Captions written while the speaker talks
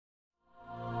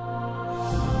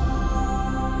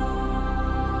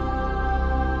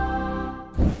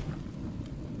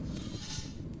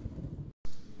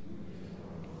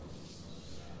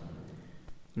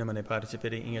Namane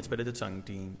participere in et spiritu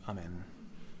sancti. Amen.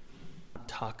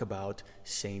 Talk about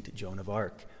Saint Joan of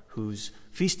Arc, whose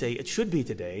feast day it should be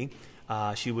today.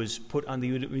 She was put on the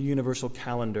universal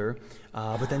calendar,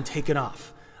 but then taken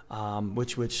off,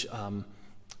 which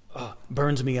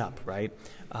burns me up, right?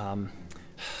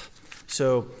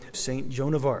 So Saint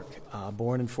Joan of Arc,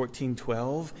 born in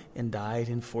 1412 and died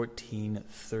in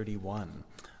 1431.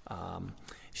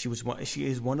 She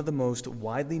is one of the most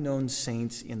widely known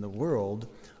saints in the world,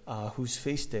 whose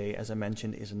feast day, as I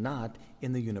mentioned, is not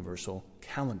in the universal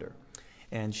calendar.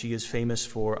 And she is famous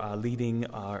for leading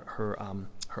her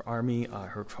army,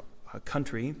 her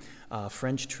country,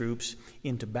 French troops,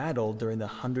 into battle during the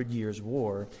 100 Years'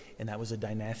 War, and that was a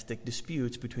dynastic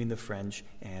dispute between the French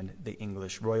and the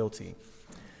English royalty.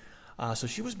 So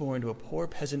she was born to a poor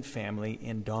peasant family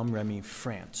in Domremy,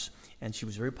 France, and she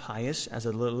was very pious as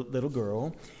a little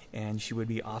girl, and she would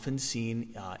be often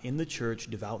seen in the church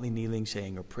devoutly kneeling,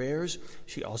 saying her prayers.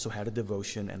 She also had a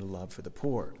devotion and a love for the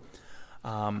poor.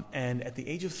 And at the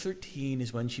age of 13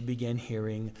 is when she began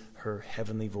hearing her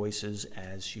heavenly voices,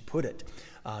 as she put it,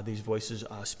 these voices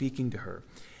speaking to her.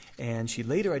 And she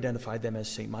later identified them as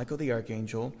St. Michael the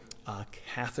Archangel,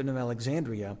 Catherine of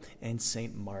Alexandria, and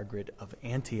St. Margaret of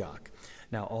Antioch.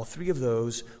 Now, all three of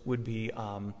those would be,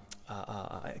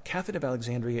 Catherine of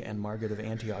Alexandria and Margaret of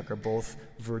Antioch are both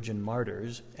virgin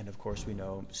martyrs, and of course we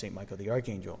know St. Michael the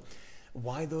Archangel.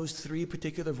 Why those three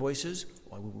particular voices?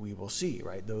 Well, we will see,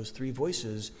 right? Those three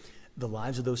voices, the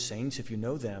lives of those saints, if you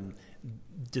know them,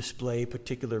 display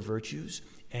particular virtues,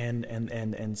 and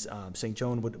St.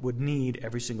 Joan would need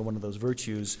every single one of those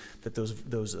virtues that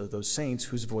those saints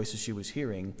whose voices she was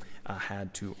hearing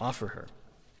had to offer her.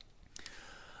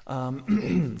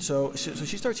 So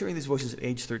she starts hearing these voices at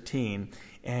age 13,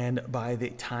 and by the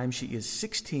time she is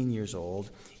 16 years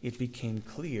old, it became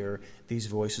clear these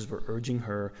voices were urging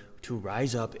her to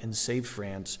rise up and save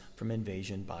France from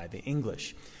invasion by the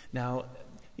English. Now,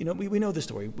 you know, we know the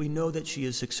story. We know that she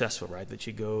is successful, right? That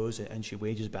she goes and she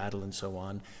wages battle and so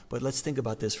on. But let's think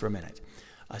about this for a minute.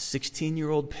 A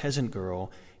 16-year-old peasant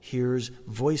girl hears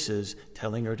voices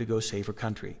telling her to go save her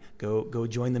country, go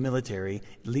join the military,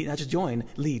 lead, not just join,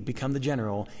 lead, become the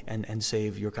general, and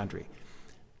save your country.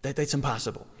 That's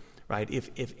impossible, right?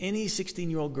 If any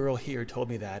 16-year-old girl here told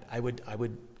me that, I would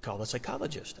call a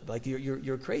psychologist. Like,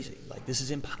 you're crazy. Like, this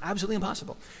is absolutely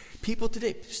impossible. People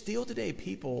today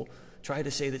try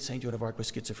to say that St. Joan of Arc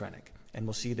was schizophrenic. And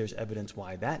we'll see there's evidence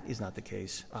why that is not the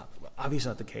case. Obviously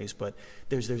not the case, but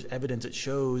there's evidence that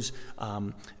shows,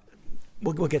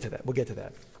 we'll get to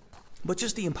that. But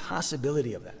just the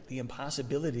impossibility of that, the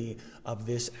impossibility of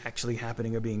this actually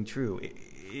happening or being true.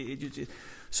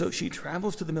 So she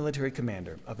travels to the military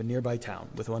commander of a nearby town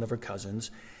with one of her cousins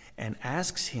and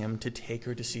asks him to take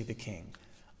her to see the king.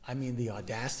 I mean, the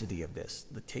audacity of this.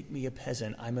 Take me, a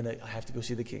peasant, I have to go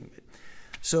see the king.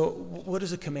 So what does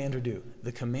the commander do?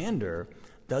 The commander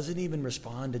doesn't even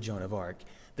respond to Joan of Arc.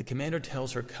 The commander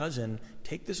tells her cousin,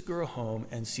 take this girl home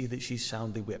and see that she's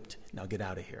soundly whipped. Now get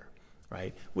out of here,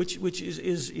 right? Which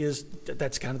is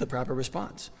that's kind of the proper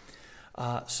response.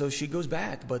 So she goes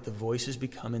back, but the voices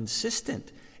become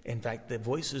insistent. In fact, the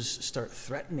voices start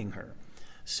threatening her.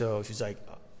 So she's like,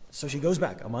 so she goes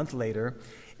back a month later,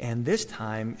 and this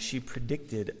time she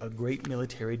predicted a great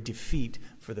military defeat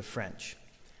for the French.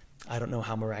 I don't know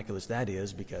how miraculous that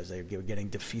is, because they were getting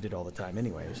defeated all the time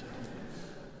anyways.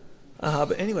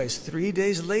 But anyways, 3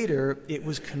 days later, it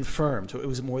was confirmed. So it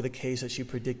was more the case that she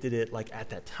predicted it like at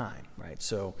that time, right?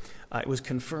 So it was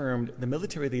confirmed. The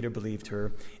military leader believed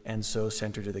her, and so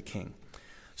sent her to the king.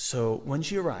 So when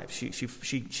she arrived,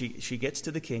 she gets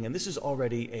to the king, and this is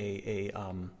already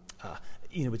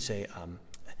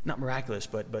not miraculous,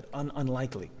 but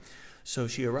unlikely. So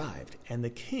she arrived, and the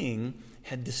king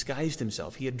had disguised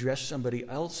himself. He had dressed somebody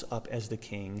else up as the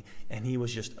king, and he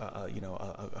was just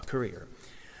a courier.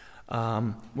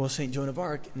 Well, St. Joan of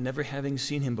Arc, never having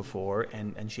seen him before,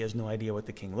 and she has no idea what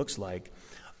the king looks like,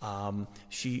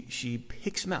 she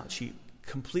picks him out. She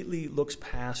completely looks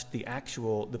past the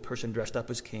person dressed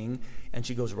up as king, and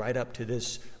she goes right up to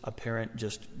this apparent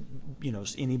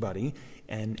anybody,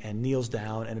 and kneels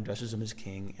down and addresses him as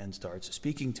king and starts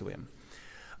speaking to him.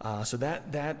 So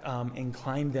that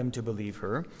inclined them to believe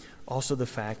her. Also the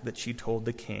fact that she told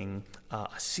the king a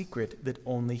secret that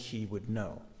only he would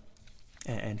know.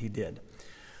 And he did.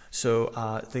 So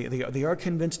they are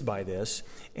convinced by this,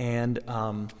 and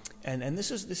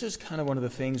this is kind of one of the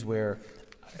things where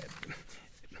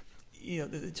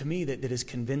to me, that is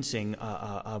convincing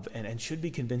and should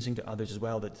be convincing to others as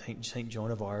well, that St.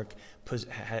 Joan of Arc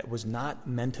was not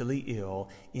mentally ill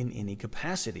in any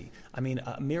capacity. I mean,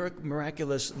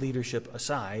 miraculous leadership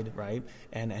aside, right,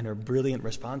 and her brilliant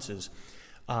responses.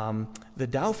 The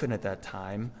Dauphin at that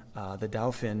time,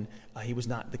 he was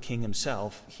not the king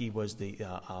himself. He was the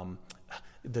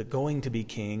going to be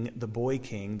king, the boy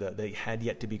king. They had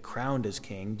yet to be crowned as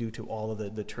king due to all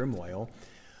of the turmoil.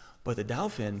 But the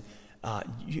Dauphin,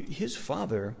 his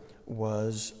father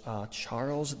was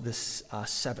Charles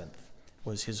VII,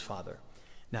 was his father.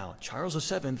 Now, Charles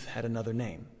VII had another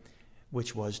name,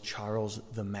 which was Charles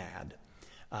the Mad.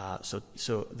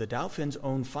 So the Dauphin's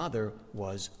own father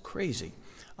was crazy.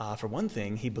 For one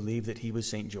thing, he believed that he was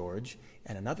St. George,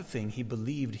 and another thing, he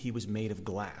believed he was made of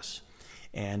glass.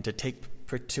 And to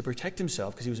protect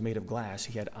himself, because he was made of glass,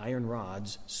 he had iron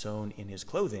rods sewn in his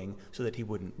clothing so that he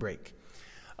wouldn't break.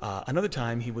 Another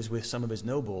time, he was with some of his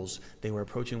nobles. They were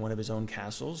approaching one of his own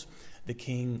castles. The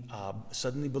king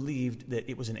suddenly believed that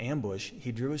it was an ambush.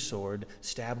 He drew his sword,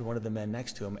 stabbed one of the men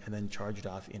next to him, and then charged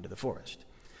off into the forest.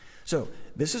 So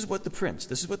this is what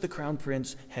the crown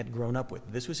prince had grown up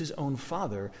with. This was his own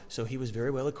father, so he was very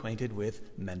well acquainted with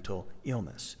mental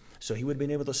illness. So he would have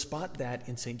been able to spot that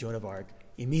in St. Joan of Arc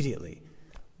immediately.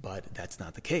 But that's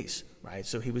not the case, right?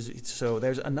 So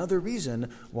there's another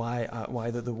reason why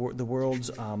the world's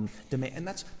demand, and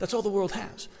that's all the world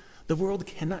has. The world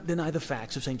cannot deny the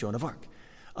facts of St. Joan of Arc.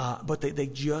 But they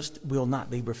just will not.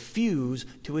 They refuse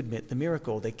to admit the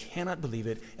miracle. They cannot believe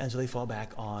it, and so they fall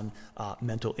back on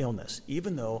mental illness,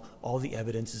 even though all the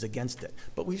evidence is against it.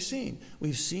 But we've seen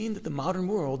that the modern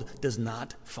world does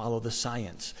not follow the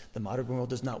science. The modern world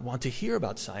does not want to hear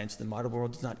about science. The modern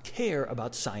world does not care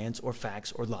about science or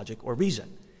facts or logic or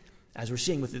reason. As we're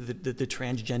seeing with the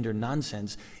transgender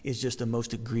nonsense is just the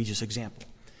most egregious example.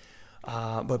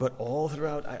 But all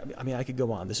throughout, I mean, I could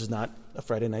go on. This is not a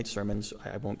Friday night sermon, so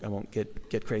I won't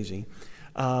get crazy.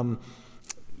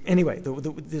 Anyway,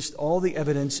 all the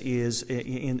evidence is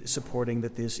in supporting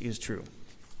that this is true.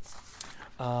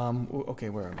 Okay,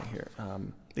 where am I here?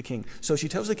 The king. So she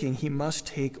tells the king he must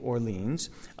take Orleans,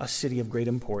 a city of great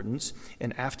importance,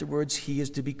 and afterwards he is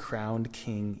to be crowned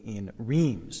king in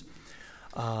Reims.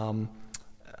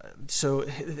 So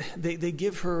they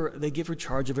give her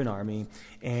charge of an army,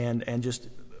 and just,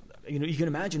 you can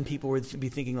imagine people would be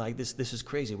thinking like, this is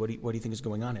crazy. What do you think is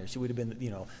going on here? She would have been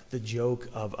the joke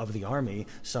of the army.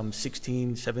 Some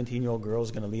 16, 17-year-old girl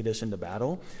is going to lead us into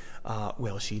battle.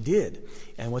 Well, she did.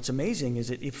 And what's amazing is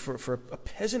that if for a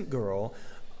peasant girl,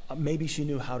 maybe she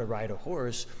knew how to ride a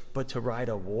horse, but to ride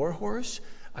a war horse,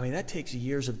 I mean, that takes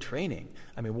years of training.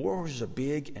 I mean, war horses are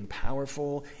big and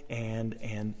powerful, and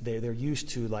they're used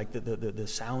to like the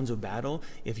sounds of battle.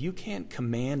 If you can't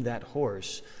command that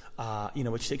horse,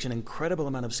 which takes an incredible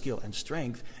amount of skill and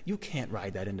strength, you can't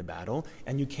ride that into battle,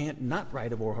 and you can't not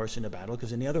ride a war horse into battle,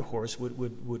 because any other horse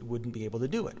wouldn't be able to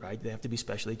do it, right? They have to be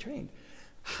specially trained.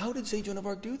 How did St. Joan of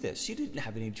Arc do this? She didn't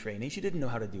have any training. She didn't know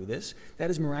how to do this. That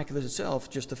is miraculous itself,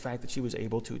 just the fact that she was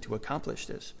able to accomplish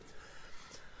this.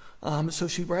 So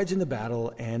she rides into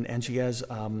battle, and she has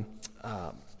kind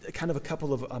of a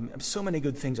couple of so many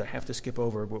good things I have to skip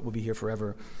over. We'll be here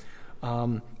forever.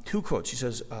 2 quotes. She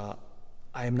says,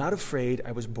 "I am not afraid.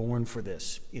 I was born for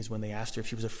this," is when they asked her if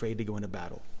she was afraid to go into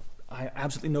battle. I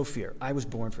absolutely no fear. I was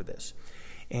born for this.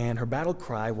 And her battle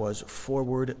cry was,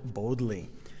 "Forward boldly."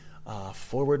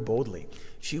 Forward boldly.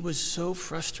 She was so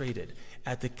frustrated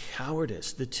at the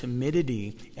cowardice, the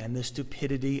timidity, and the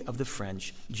stupidity of the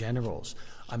French generals.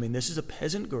 I mean, this is a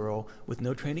peasant girl with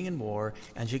no training in war,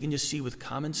 and she can just see with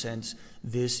common sense,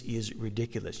 this is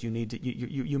ridiculous.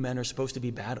 You men are supposed to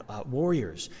be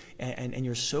warriors, and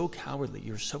you're so cowardly,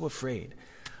 you're so afraid.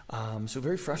 So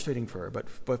very frustrating for her.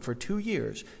 But for 2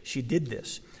 years, she did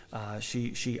this.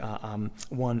 She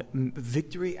won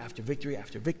victory after victory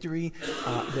after victory.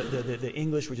 The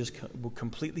English were just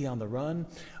completely on the run.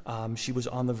 She was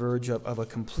on the verge of a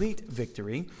complete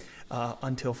victory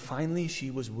until finally she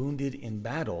was wounded in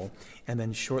battle, and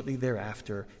then shortly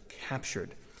thereafter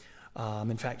captured.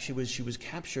 In fact, she was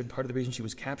captured. Part of the reason she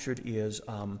was captured is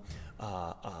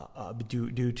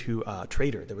due to a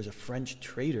traitor. There was a French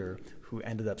traitor who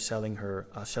ended up selling her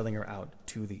out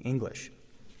to the English.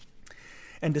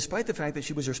 And despite the fact that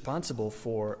she was responsible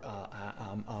for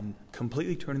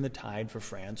completely turning the tide for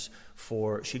France,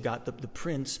 she got the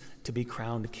prince to be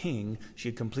crowned king, she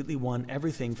had completely won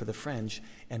everything for the French,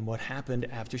 and what happened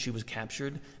after she was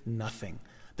captured? Nothing.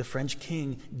 The French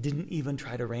king didn't even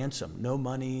try to ransom. No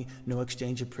money, no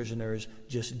exchange of prisoners,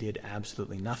 just did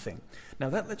absolutely nothing. Now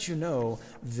that lets you know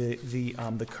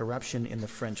the corruption in the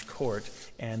French court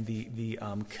and the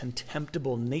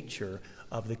contemptible nature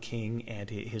of the king and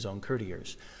his own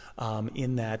courtiers.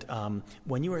 In that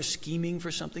when you are scheming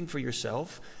for something for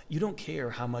yourself, you don't care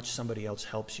how much somebody else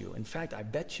helps you. In fact, I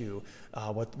bet you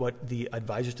what the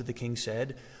advisors to the king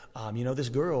said, this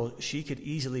girl, she could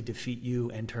easily defeat you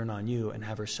and turn on you and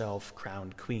have herself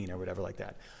crowned queen or whatever like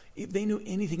that. If they knew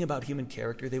anything about human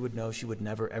character, they would know she would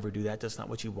never, ever do that. That's not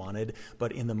what she wanted.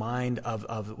 But in the mind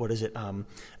of what is it?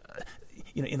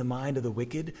 In the mind of the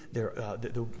wicked,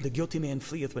 the guilty man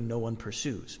fleeth when no one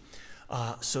pursues.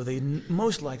 So they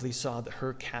most likely saw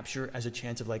her capture as a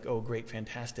chance of like, oh, great,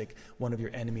 fantastic, one of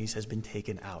your enemies has been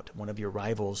taken out, one of your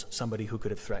rivals, somebody who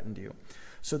could have threatened you.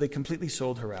 So they completely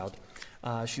sold her out.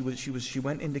 She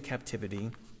went into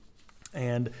captivity,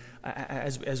 and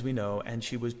as we know, and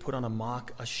she was put on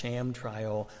a sham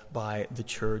trial by the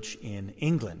church in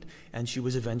England, and she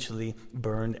was eventually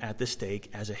burned at the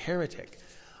stake as a heretic.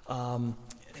 For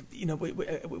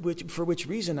which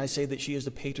reason I say that she is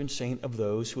the patron saint of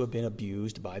those who have been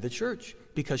abused by the church,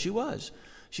 because she was.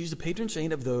 She's the patron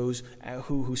saint of those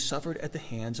who suffered at the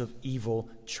hands of evil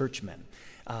churchmen.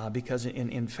 Because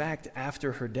in fact,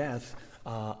 after her death,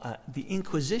 the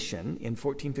Inquisition in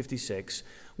 1456,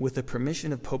 with the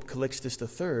permission of Pope Calixtus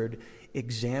III,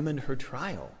 examined her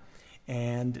trial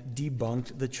and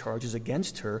debunked the charges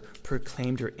against her,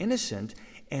 proclaimed her innocent,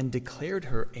 and declared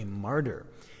her a martyr.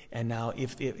 And now,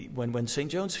 when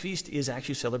St. Joan's feast is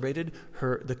actually celebrated,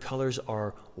 the colors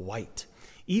are white.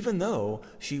 Even though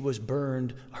she was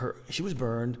burned, her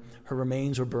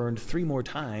remains were burned 3 more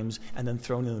times and then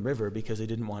thrown in the river because they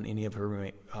didn't want any of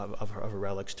her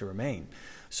relics to remain.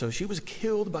 So she was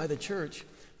killed by the church.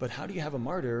 But how do you have a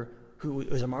martyr who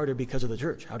is a martyr because of the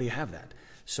church? How do you have that?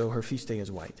 So her feast day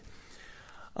is white.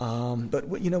 But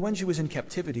when she was in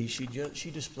captivity,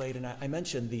 she displayed, and I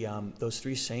mentioned those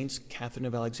 3 saints: Catherine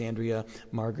of Alexandria,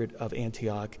 Margaret of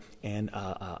Antioch, and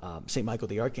Saint Michael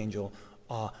the Archangel.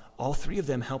 All 3 of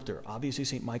them helped her. Obviously,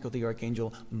 Saint Michael the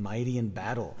Archangel, mighty in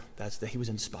battle. He was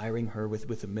inspiring her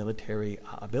with the military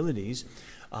abilities.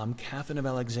 Catherine of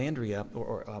Alexandria,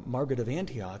 or Margaret of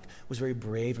Antioch, was very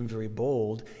brave and very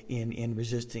bold in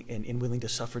resisting and willing to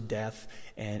suffer death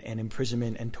and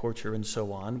imprisonment and torture and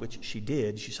so on, which she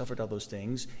did. She suffered all those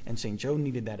things, and St. Joan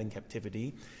needed that in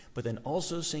captivity. But then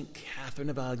also St. Catherine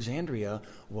of Alexandria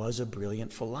was a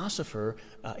brilliant philosopher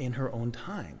in her own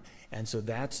time. And so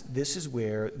this is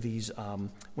where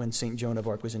when St. Joan of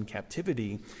Arc was in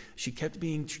captivity,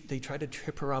 they tried to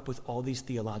trip her up with all these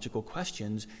theological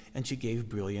questions, and she gave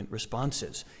brilliant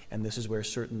responses. And this is where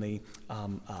certainly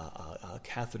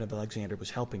Catherine of Alexandria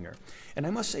was helping her. And I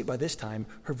must say, by this time,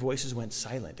 her voices went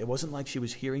silent. It wasn't like she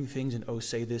was hearing things and, oh,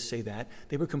 say this, say that.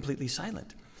 They were completely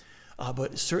silent.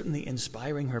 But certainly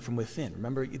inspiring her from within.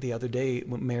 Remember the other day,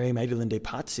 Mary Magdalene de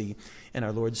Pazzi, and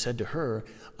our Lord said to her,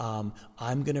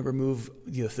 I'm going to remove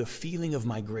the feeling of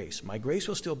my grace. My grace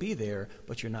will still be there,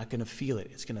 but you're not going to feel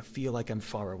it. It's going to feel like I'm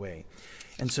far away.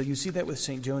 And so you see that with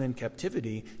St. Joan in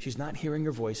captivity. She's not hearing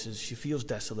her voices. She feels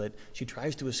desolate. She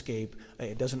tries to escape.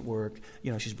 It doesn't work.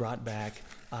 She's brought back.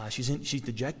 She's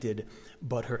dejected,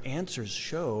 but her answers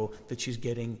show that she's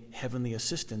getting heavenly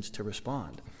assistance to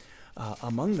respond.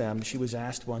 Among them, she was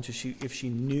asked once if she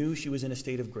knew she was in a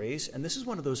state of grace. And this is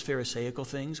one of those Pharisaical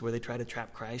things where they try to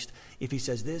trap Christ. If he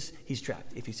says this, he's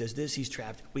trapped. If he says this, he's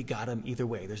trapped. We got him either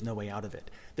way. There's no way out of it.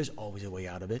 There's always a way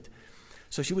out of it.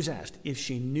 So she was asked if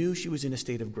she knew she was in a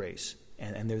state of grace.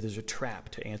 And there's a trap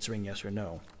to answering yes or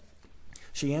no.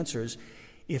 She answers,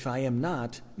 if I am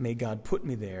not, may God put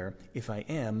me there. If I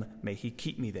am, may he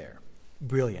keep me there.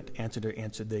 Brilliant. Answered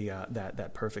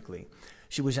that perfectly.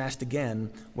 She was asked again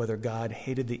whether God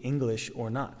hated the English or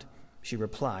not. She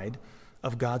replied,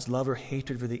 of God's love or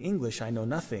hatred for the English I know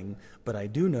nothing, but I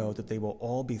do know that they will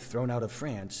all be thrown out of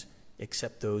France,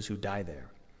 except those who die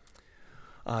there.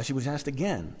 She was asked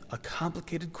again a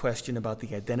complicated question about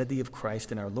the identity of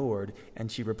Christ and our Lord,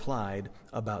 and she replied,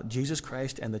 about Jesus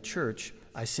Christ and the church,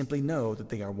 I simply know that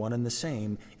they are one and the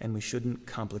same, and we shouldn't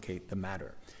complicate the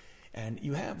matter. And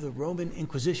you have the Roman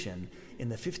Inquisition in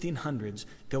the 1500s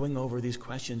going over these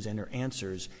questions and her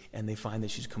answers, and they find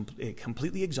that she's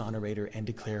completely exonerate her and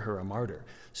declare her a martyr.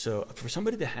 So for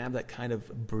somebody to have that kind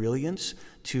of brilliance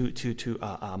to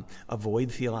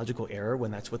avoid theological error when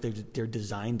that's what they're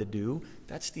designed to do,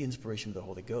 that's the inspiration of the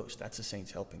Holy Ghost. That's the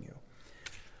saints helping you.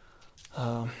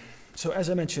 So as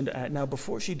I mentioned, now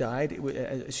before she died,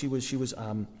 she was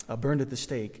burned at the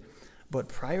stake. But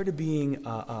prior to being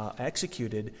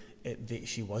executed,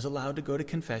 she was allowed to go to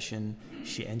confession,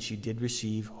 and she did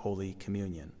receive Holy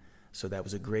Communion. So that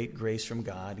was a great grace from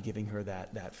God, giving her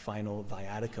that final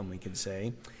viaticum, we could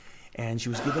say. And she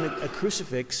was given a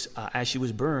crucifix as she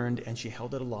was burned, and she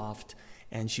held it aloft,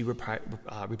 and she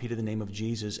repeated the name of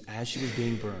Jesus as she was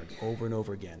being burned over and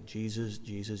over again. Jesus,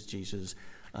 Jesus, Jesus,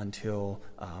 until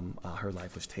her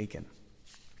life was taken.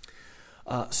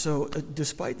 So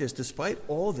despite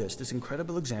all this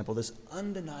incredible example, this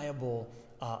undeniable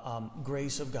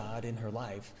grace of God in her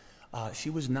life, she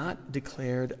was not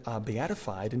declared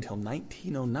beatified until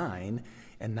 1909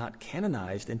 and not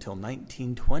canonized until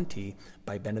 1920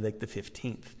 by Benedict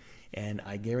XV. And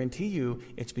I guarantee you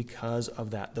it's because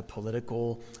of the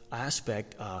political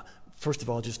aspect. First of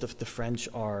all, just the French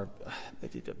are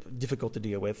difficult to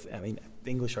deal with. I mean,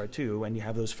 the English are too, and you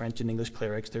have those French and English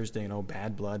clerics. There's,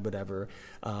 bad blood, whatever.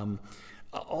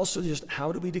 Also, just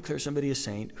how do we declare somebody a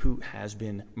saint who has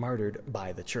been martyred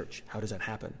by the church? How does that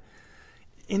happen?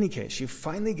 In any case, she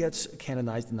finally gets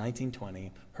canonized in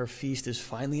 1920. Her feast is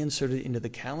finally inserted into the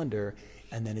calendar,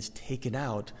 and then is taken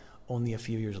out only a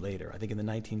few years later. I think in the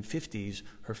 1950s,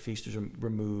 her feast is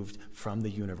removed from the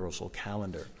universal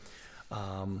calendar.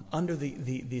 Under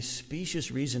the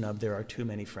specious reason of there are too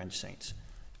many French saints.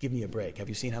 Give me a break. Have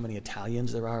you seen how many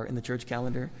Italians there are in the church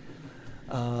calendar?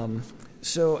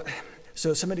 So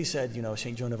somebody said,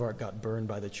 St. Joan of Arc got burned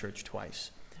by the church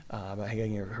twice by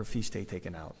getting her feast day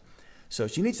taken out. So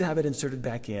she needs to have it inserted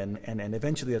back in, and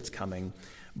eventually that's coming.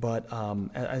 But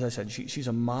as I said, she's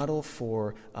a model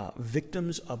for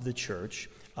victims of the church,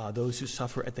 those who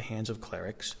suffer at the hands of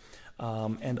clerics.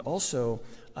 And also,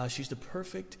 she's the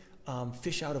perfect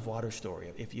fish out of water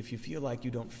story. If you feel like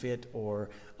you don't fit or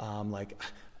I'm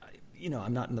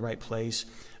not in the right place,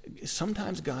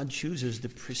 sometimes God chooses the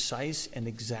precise and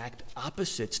exact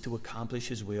opposites to accomplish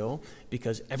his will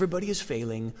because everybody is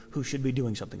failing who should be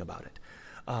doing something about it.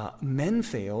 Men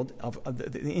failed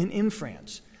in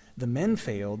France. The men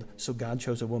failed, so God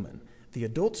chose a woman. The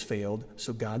adults failed,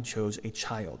 so God chose a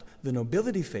child. The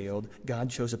nobility failed, God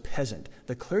chose a peasant.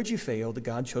 The clergy failed,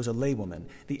 God chose a laywoman.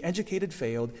 The educated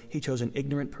failed, he chose an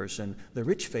ignorant person. The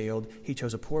rich failed, he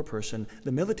chose a poor person.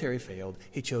 The military failed,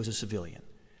 he chose a civilian.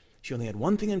 She only had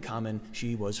one thing in common,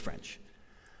 she was French.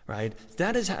 Right?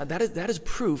 That is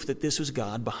proof that this was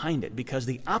God behind it, because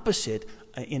the opposite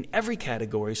in every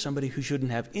category, somebody who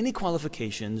shouldn't have any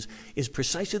qualifications, is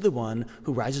precisely the one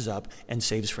who rises up and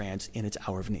saves France in its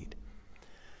hour of need.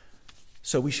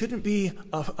 So we shouldn't be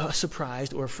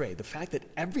surprised or afraid. The fact that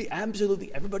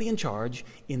absolutely everybody in charge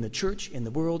in the church, in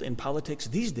the world, in politics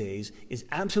these days is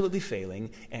absolutely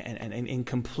failing and in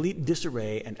complete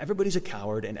disarray, and everybody's a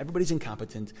coward and everybody's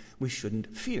incompetent, we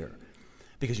shouldn't fear.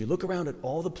 Because you look around at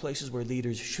all the places where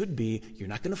leaders should be, you're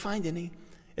not going to find any.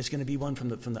 It's going to be one from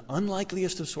the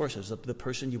unlikeliest of sources, the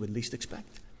person you would least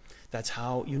expect. That's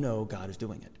how you know God is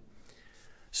doing it.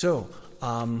 So,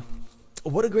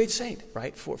 what a great saint,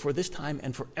 right, for this time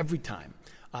and for every time.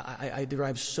 I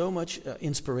derive so much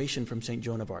inspiration from St.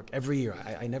 Joan of Arc every year.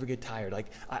 I never get tired.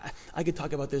 I could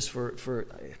talk about this for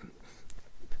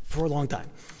a long time,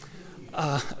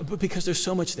 but because there's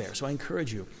so much there. So I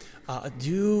encourage you,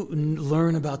 do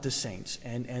learn about the saints,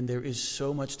 and there is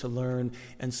so much to learn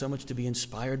and so much to be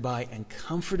inspired by and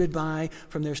comforted by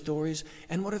from their stories.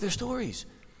 And what are their stories?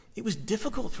 It was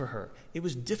difficult for her. It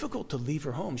was difficult to leave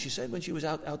her home. She said when she was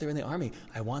out there in the army,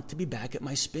 I want to be back at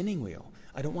my spinning wheel.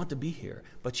 I don't want to be here.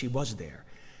 But she was there.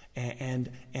 And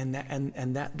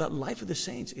that life of the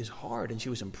saints is hard. And she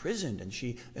was imprisoned, and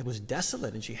it was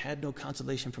desolate, and she had no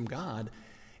consolation from God.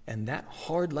 And that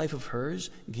hard life of hers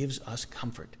gives us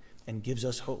comfort and gives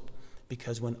us hope.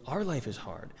 Because when our life is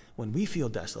hard, when we feel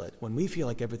desolate, when we feel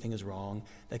like everything is wrong,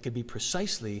 that could be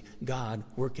precisely God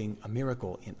working a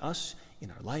miracle in us, in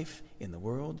our life, in the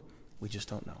world. We just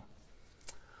don't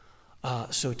know.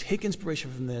 So take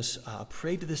inspiration from this,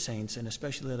 pray to the saints, and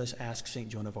especially let us ask St.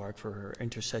 Joan of Arc for her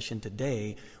intercession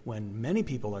today when many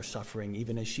people are suffering,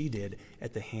 even as she did,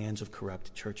 at the hands of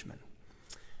corrupt churchmen.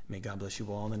 May God bless you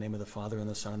all in the name of the Father, and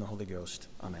the Son, and the Holy Ghost.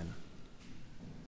 Amen.